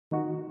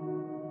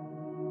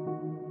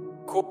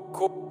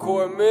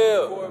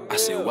I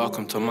say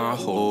welcome to my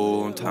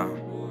hometown.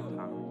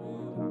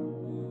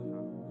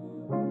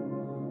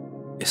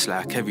 It's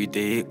like every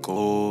day it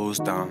goes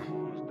down.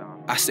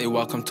 I say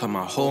welcome to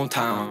my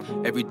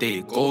hometown. Every day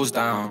it goes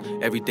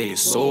down. Every day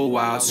is so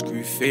wild.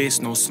 Screw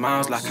face, no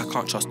smiles, like I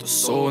can't trust a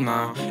soul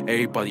now.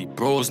 Everybody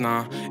bros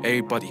now,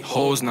 everybody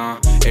hoes now.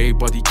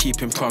 Everybody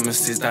keeping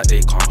promises that they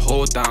can't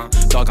hold down.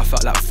 Dog, I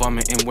felt like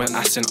vomiting when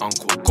I seen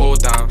Uncle go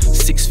down.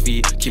 6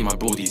 feet, keep my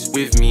brodies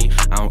with me.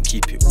 I don't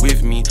keep it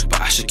with me,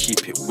 but I should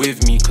keep it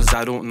with me. Cause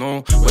I don't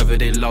know whether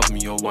they love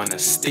me or wanna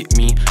stick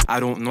me. I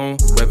don't know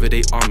whether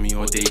they on me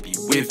or they be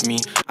with me.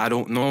 I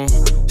don't know.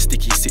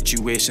 Sticky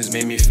situations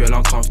made me feel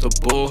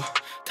uncomfortable.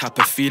 Type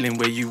of feeling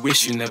where you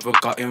wish you never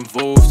got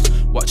involved.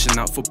 Watching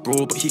out for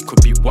bro, but he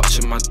could be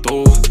watching my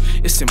door.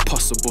 It's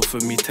impossible for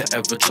me to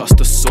ever trust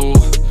a soul.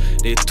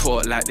 They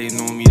talk like they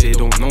know me, they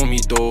don't know me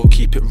though.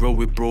 Keep it real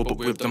with bro, but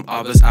with them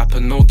others I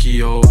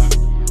Pinocchio.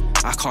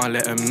 I can't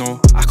let them know,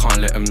 I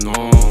can't let them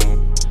know.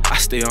 I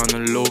stay on the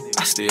low,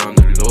 I stay on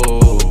the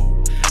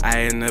low.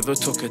 I ain't never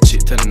took a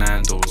chick to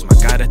Nando's. My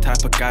guy the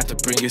type of guy to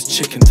bring his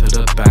chicken to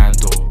the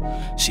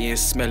bando. She ain't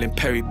smelling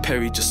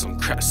peri-peri, just some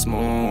crack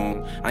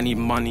smoke. I need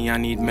money, I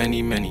need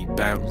many, many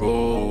bank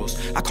rolls.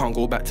 I can't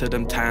go back to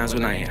them times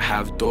when I ain't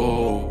have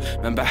dough.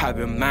 Remember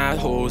having mad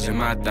holes in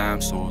my damn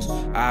souls.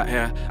 Out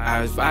here, I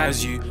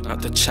advise you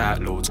not to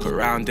chat loads. Go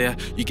round there,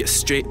 you get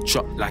straight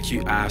dropped like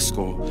you ask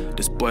school.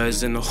 There's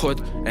boys in the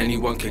hood,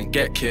 anyone can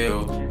get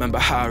killed. Remember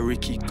how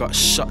Ricky got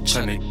shot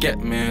trying to get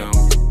me?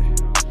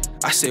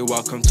 I say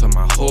welcome to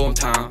my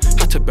hometown.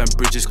 Had to bend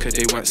bridges cause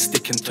they weren't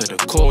sticking to the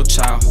cold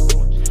child.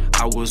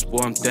 I was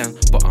warm then,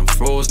 but I'm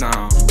froze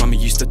now. Mummy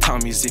used to tell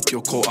me zip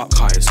your coat up,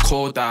 car it's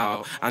cold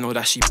out. I know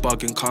that she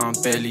bugging,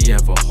 can't barely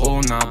ever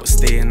hold now. But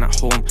staying at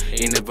home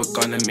ain't never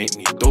gonna make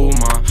me dull,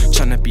 ma.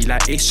 Tryna be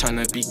like Ace,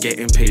 tryna be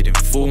getting paid in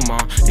full, ma.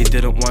 They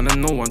didn't wanna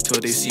know until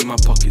they see my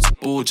pockets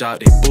bulge out.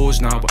 They bulge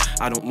now, but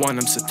I don't want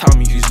them, so tell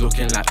me who's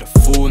looking like the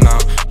fool now.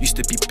 Used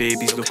to be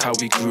babies, look how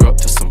we grew up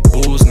to some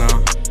bulls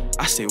now.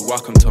 I say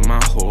welcome to my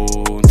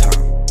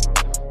hometown.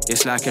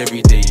 It's like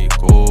every day it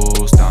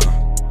goes down.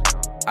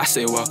 I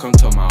say welcome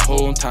to my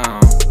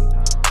hometown.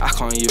 I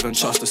can't even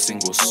trust a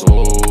single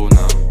soul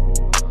now.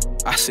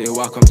 I say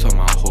welcome to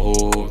my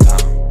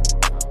hometown.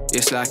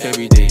 It's like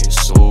every day is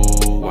so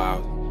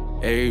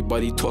wild.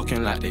 Everybody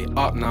talking like they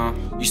up now.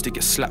 Used to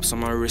get slaps on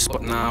my wrist,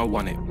 but now I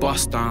want it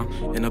bust down.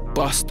 In a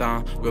bus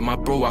down. With my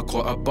bro, I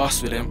caught a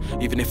bus with him.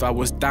 Even if I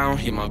was down,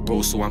 he my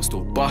bro, so I'm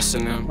still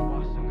busting him.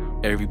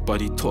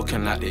 Everybody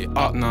talking like they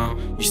up now.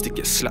 Used to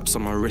get slaps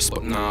on my wrist,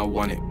 but now I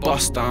want it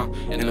bust down.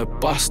 In a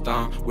bus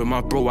down. With my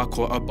bro, I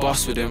caught a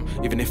bus with him.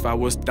 Even if I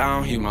was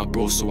down, he my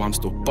bro, so I'm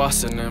still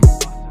busting him.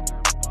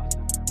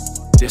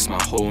 This my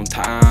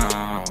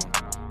hometown.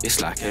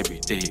 It's like every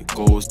day it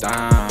goes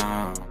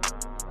down.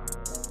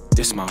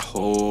 This my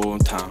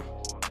hometown.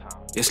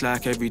 It's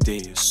like every day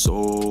is so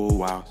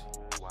wild.